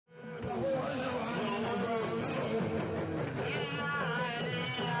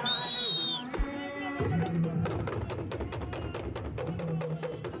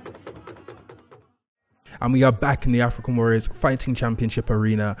And we are back in the African Warriors Fighting Championship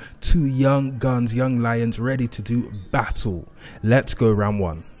arena. Two young guns, young lions ready to do battle. Let's go round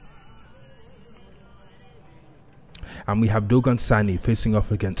one. And we have Dogon Sani facing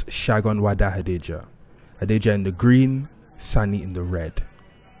off against Shagon Wada Hadeja. Hadeja in the green, Sani in the red.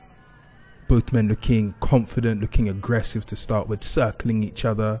 Both men looking confident, looking aggressive to start with, circling each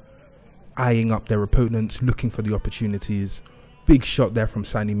other, eyeing up their opponents, looking for the opportunities. Big shot there from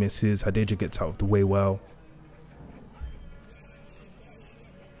Sani, misses. Hadeja gets out of the way well.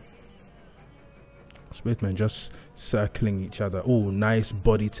 So both men just circling each other. Oh, nice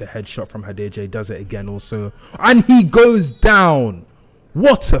body to head shot from Hadeja. He does it again also. And he goes down.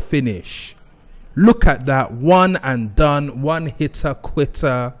 What a finish. Look at that. One and done. One hitter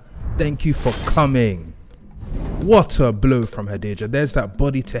quitter. Thank you for coming. What a blow from Hadeja. There's that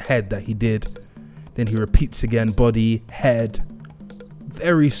body to head that he did. Then he repeats again. Body, head.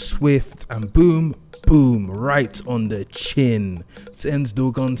 Very swift. And boom, boom. Right on the chin. Sends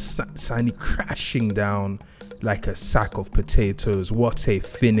Dogon Sani crashing down like a sack of potatoes. What a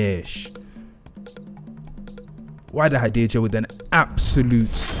finish. Wada Hadeja with an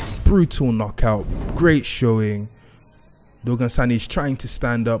absolute brutal knockout. Great showing. Dogon Sani is trying to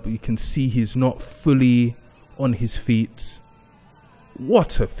stand up, but you can see he's not fully on his feet.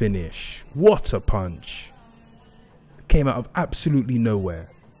 What a finish. What a punch. Came out of absolutely nowhere.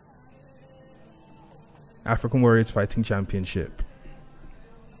 African Warriors Fighting Championship.